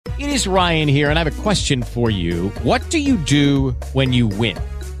It is Ryan here, and I have a question for you. What do you do when you win?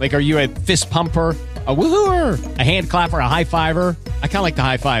 Like, are you a fist pumper, a woohooer, a hand clapper, a high fiver? I kind of like the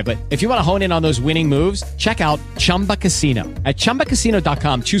high five, but if you want to hone in on those winning moves, check out Chumba Casino. At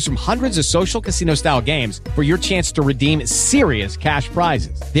ChumbaCasino.com, choose from hundreds of social casino-style games for your chance to redeem serious cash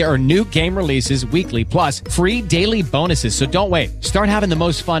prizes. There are new game releases weekly, plus free daily bonuses. So don't wait. Start having the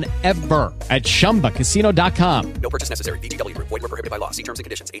most fun ever at ChumbaCasino.com. No purchase necessary. VGW. Void where prohibited by law. See terms and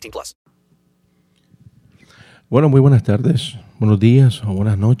conditions. 18+. Bueno, muy buenas tardes, buenos días o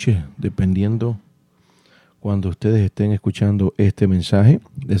buenas noches, dependiendo cuando ustedes estén escuchando este mensaje.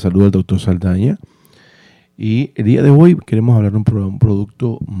 Les saluda el doctor Saldaña. Y el día de hoy queremos hablar de un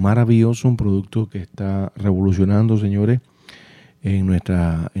producto maravilloso, un producto que está revolucionando, señores, en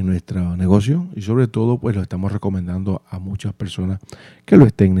nuestro negocio. Y sobre todo, pues lo estamos recomendando a muchas personas que lo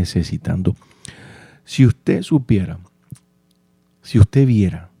estén necesitando. Si usted supiera, si usted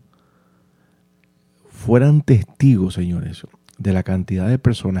viera, fueran testigos, señores, de la cantidad de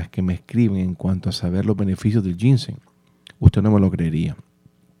personas que me escriben en cuanto a saber los beneficios del ginseng, usted no me lo creería.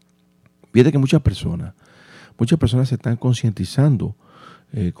 Fíjate que muchas personas se están concientizando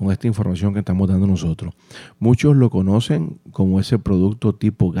con esta información que estamos dando nosotros. Muchos lo conocen como ese producto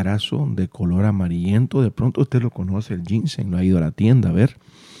tipo graso de color amarillento. De pronto usted lo conoce, el ginseng, lo ha ido a la tienda a ver.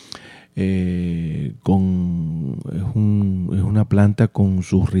 Es una planta con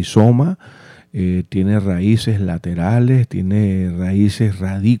su rizoma. Tiene raíces laterales, tiene raíces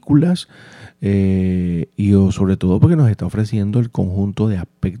radículas y sobre todo porque nos está ofreciendo el conjunto de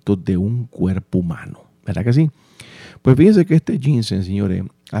aspectos de un cuerpo humano. ¿Verdad que sí? Pues fíjense que este ginseng, señores,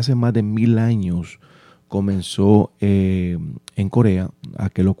 hace más de 1000 años comenzó en Corea a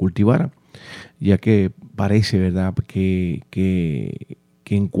que lo cultivaran, ya que parece, ¿verdad?, que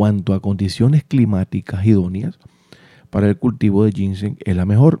en cuanto a condiciones climáticas idóneas para el cultivo de ginseng es la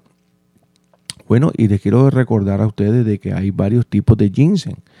mejor. Bueno, y les quiero recordar a ustedes de que hay varios tipos de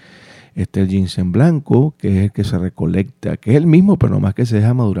ginseng. Este es el ginseng blanco, que es el que se recolecta, que es el mismo, pero no más que se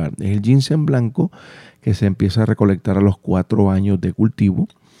deja madurar. Es el ginseng blanco que se empieza a recolectar a los 4 años de cultivo.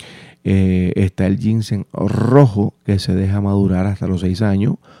 Está el ginseng rojo, que se deja madurar hasta los 6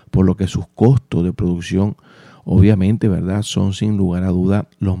 años, por lo que sus costos de producción, obviamente, ¿verdad?, son sin lugar a duda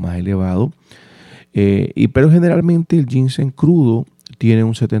los más elevados. Pero generalmente el ginseng crudo tiene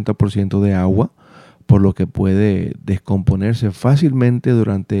un 70% de agua, por lo que puede descomponerse fácilmente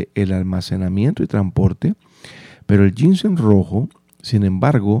durante el almacenamiento y transporte. Pero el ginseng rojo, sin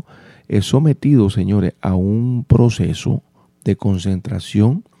embargo, es sometido, señores, a un proceso de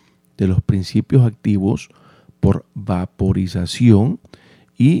concentración de los principios activos por vaporización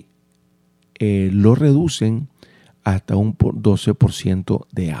y lo reducen hasta un 12%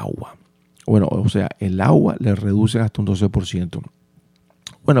 de agua. Bueno, o sea, el agua le reduce hasta un 12%.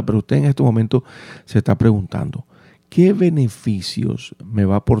 Bueno, pero usted en este momento se está preguntando, ¿qué beneficios me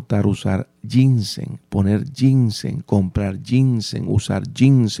va a aportar usar ginseng, poner ginseng, comprar ginseng, usar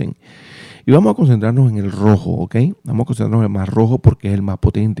ginseng? Y vamos a concentrarnos en el rojo, ¿ok? Vamos a concentrarnos en el más rojo porque es el más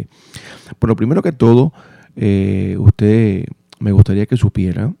potente. Pero primero que todo, usted me gustaría que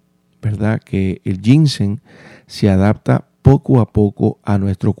supiera, ¿verdad?, que el ginseng se adapta poco a poco a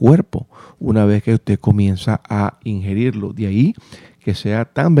nuestro cuerpo una vez que usted comienza a ingerirlo. De ahí que sea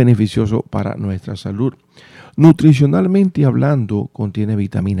tan beneficioso para nuestra salud. Nutricionalmente hablando, contiene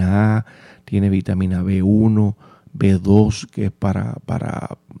vitamina A, tiene vitamina B1, B2, que es para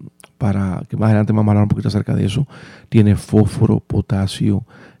que más adelante vamos a hablar un poquito acerca de eso. Tiene fósforo, potasio,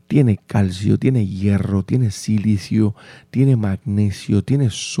 tiene calcio, tiene hierro, tiene silicio, tiene magnesio, tiene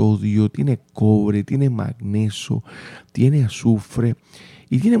sodio, tiene cobre, tiene magnesio, tiene azufre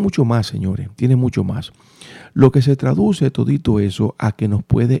y tiene mucho más, señores, tiene mucho más. Lo que se traduce todito eso a que nos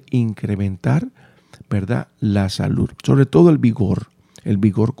puede incrementar, ¿verdad?, la salud, sobre todo el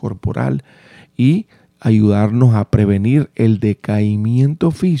vigor corporal y ayudarnos a prevenir el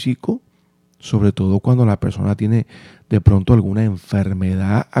decaimiento físico, sobre todo cuando la persona tiene de pronto alguna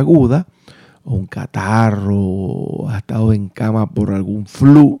enfermedad aguda o un catarro, o ha estado en cama por algún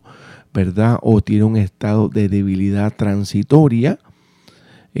flu, ¿verdad?, o tiene un estado de debilidad transitoria.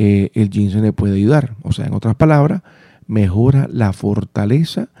 El ginseng le puede ayudar. O sea, en otras palabras, mejora la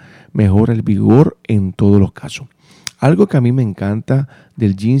fortaleza, mejora el vigor en todos los casos. Algo que a mí me encanta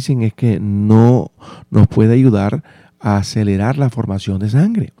del ginseng es que no nos puede ayudar a acelerar la formación de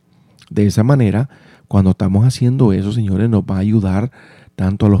sangre. De esa manera, cuando estamos haciendo eso, señores, nos va a ayudar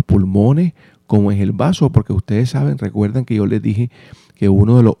tanto a los pulmones como en el vaso, porque ustedes saben, recuerdan que yo les dije que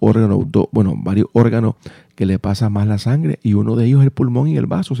uno de los órganos, varios órganos que le pasa más la sangre, y uno de ellos es el pulmón y el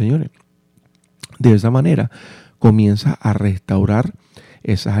vaso, señores. De esa manera comienza a restaurar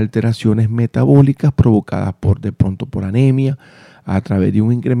esas alteraciones metabólicas provocadas de pronto por anemia, a través de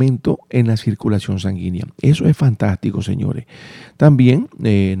un incremento en la circulación sanguínea. Eso es fantástico, señores. También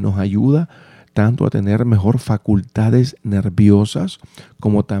nos ayuda tanto a tener mejor facultades nerviosas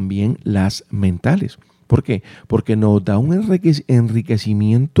como también las mentales. ¿Por qué? Porque nos da un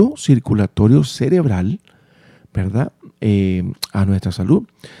enriquecimiento circulatorio cerebral, ¿verdad? A nuestra salud.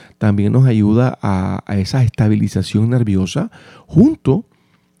 También nos ayuda a esa estabilización nerviosa junto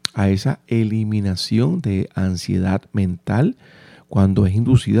a esa eliminación de ansiedad mental cuando es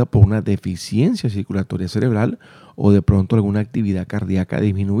inducida por una deficiencia circulatoria cerebral o de pronto alguna actividad cardíaca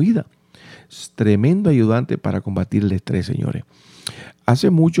disminuida. Es tremendo ayudante para combatir el estrés, señores. Hace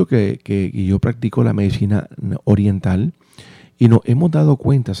mucho que yo practico la medicina oriental y nos hemos dado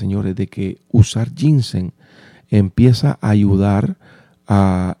cuenta, señores, de que usar ginseng empieza a ayudar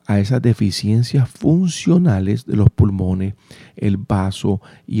a esas deficiencias funcionales de los pulmones, el vaso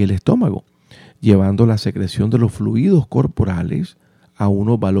y el estómago, llevando la secreción de los fluidos corporales a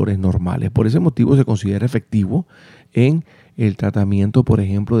unos valores normales. Por ese motivo se considera efectivo en el tratamiento, por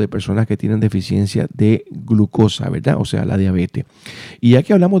ejemplo, de personas que tienen deficiencia de glucosa, ¿verdad? O sea, la diabetes. Y ya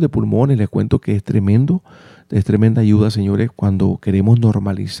que hablamos de pulmones, les cuento que es tremenda ayuda, señores, cuando queremos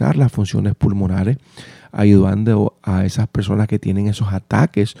normalizar las funciones pulmonares, ayudando a esas personas que tienen esos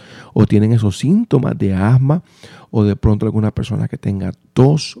ataques o tienen esos síntomas de asma o de pronto alguna persona que tenga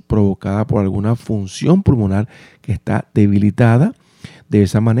tos provocada por alguna función pulmonar que está debilitada. De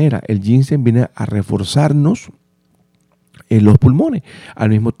esa manera, el ginseng viene a reforzarnos en los pulmones, al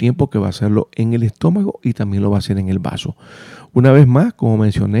mismo tiempo que va a hacerlo en el estómago y también lo va a hacer en el vaso. Una vez más, como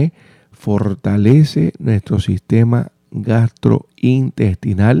mencioné, fortalece nuestro sistema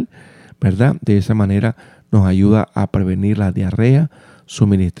gastrointestinal, ¿verdad? De esa manera nos ayuda a prevenir la diarrea,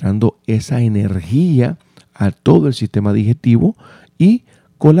 suministrando esa energía a todo el sistema digestivo y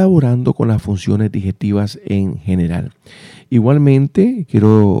colaborando con las funciones digestivas en general. Igualmente,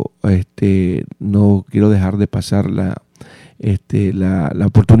 no quiero dejar de pasar la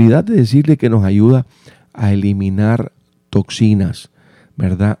oportunidad de decirle que nos ayuda a eliminar toxinas,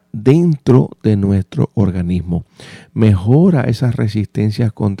 ¿verdad? Dentro de nuestro organismo. Mejora esas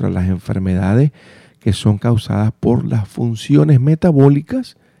resistencias contra las enfermedades que son causadas por las funciones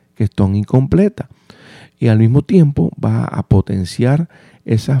metabólicas que están incompletas. Y al mismo tiempo va a potenciar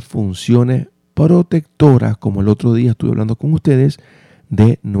esas funciones protectoras, como el otro día estuve hablando con ustedes,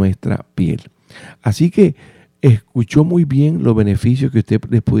 de nuestra piel. Así que escuchó muy bien los beneficios que usted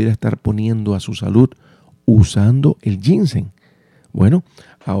le pudiera estar poniendo a su salud usando el ginseng. Bueno,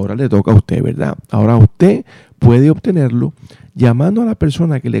 ahora le toca a usted, ¿verdad? Ahora usted puede obtenerlo llamando a la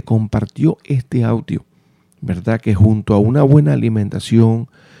persona que le compartió este audio, ¿verdad? Que junto a una buena alimentación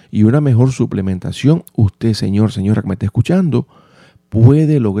y una mejor suplementación, usted, señora que me está escuchando,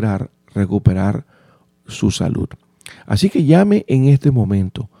 puede lograr recuperar su salud. Así que llame en este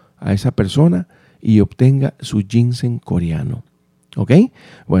momento a esa persona y obtenga su ginseng coreano. ¿Ok?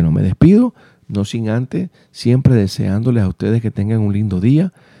 Bueno, me despido, no sin antes, siempre deseándoles a ustedes que tengan un lindo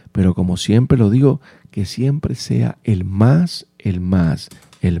día, pero como siempre lo digo, que siempre sea el más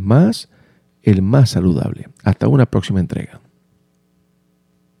saludable. Hasta una próxima entrega.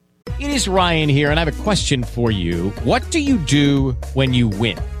 It is Ryan here, and I have a question for you. What do you do when you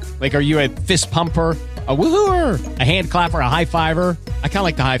win? Like, are you a fist pumper, a woohooer, a hand clapper, a high fiver? I kind of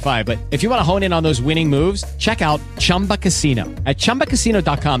like the high five, but if you want to hone in on those winning moves, check out Chumba Casino. At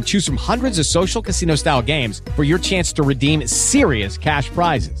ChumbaCasino.com, choose from hundreds of social casino-style games for your chance to redeem serious cash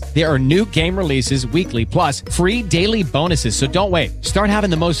prizes. There are new game releases weekly, plus free daily bonuses. So don't wait. Start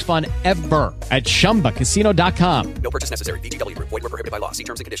having the most fun ever at ChumbaCasino.com. No purchase necessary. VGW Group. Void where prohibited by law. See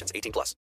terms and conditions. 18+.